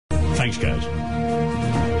Thanks, guys.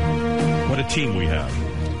 What a team we have.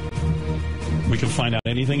 We can find out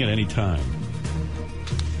anything at any time.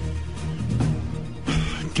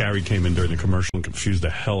 Gary came in during the commercial and confused the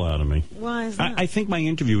hell out of me. Why is that? I think my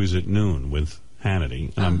interview is at noon with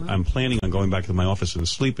Hannity, and I'm planning on going back to my office and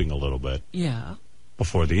sleeping a little bit. Yeah.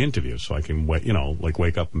 Before the interview, so I can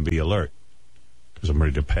wake up and be alert because I'm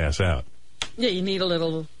ready to pass out. Yeah, you need a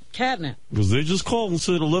little catnip. Because they just called and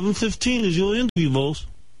said 11:15 is your interview, boss.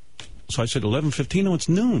 So I said 11:15. No, it's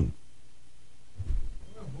noon.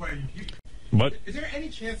 But is there any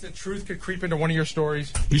chance that truth could creep into one of your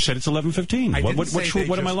stories? You said it's 11:15.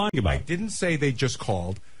 What am I lying about? I didn't say they just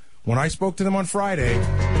called. When I spoke to them on Friday,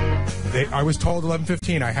 I was told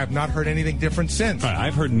 11:15. I have not heard anything different since. Right,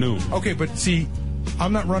 I've heard noon. Okay, but see,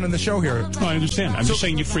 I'm not running the show here. Oh, I understand. I'm just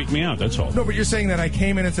saying you freaked me out, that's all. No, but you're saying that I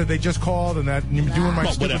came in and said they just called and that you're doing my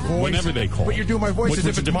stupid voice. Whenever they call. But you're doing my voice as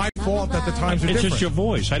if it's my fault that the times are different. It's just your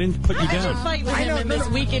voice. I didn't put you down. I should fight with him in this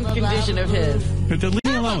weakened condition of his. But leave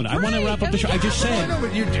me alone. I want to wrap up the show. I just said,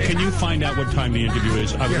 can you find out what time the interview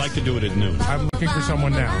is? I would like to do it at noon. I'm looking for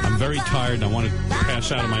someone now. I'm very tired and I want to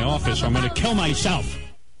pass out of my office, so I'm going to kill myself.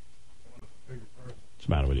 What's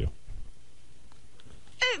the matter with you?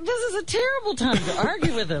 This is a terrible time to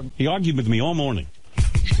argue with him. He argued with me all morning.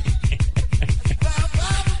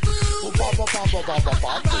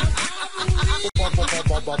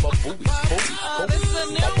 This is a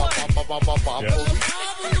new one.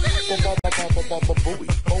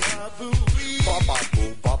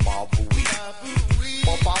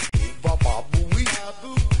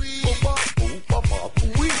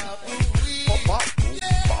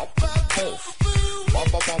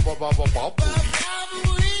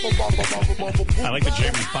 I like the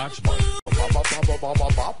Jamie Foxx part.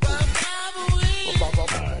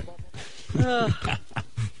 All right.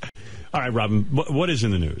 All right, Robin, what is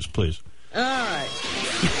in the news, please? All right.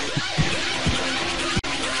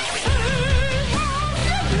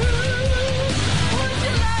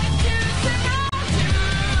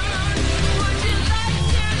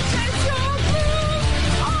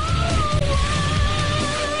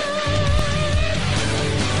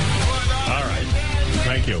 All right.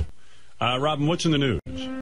 Thank you. Robin, what's in the news?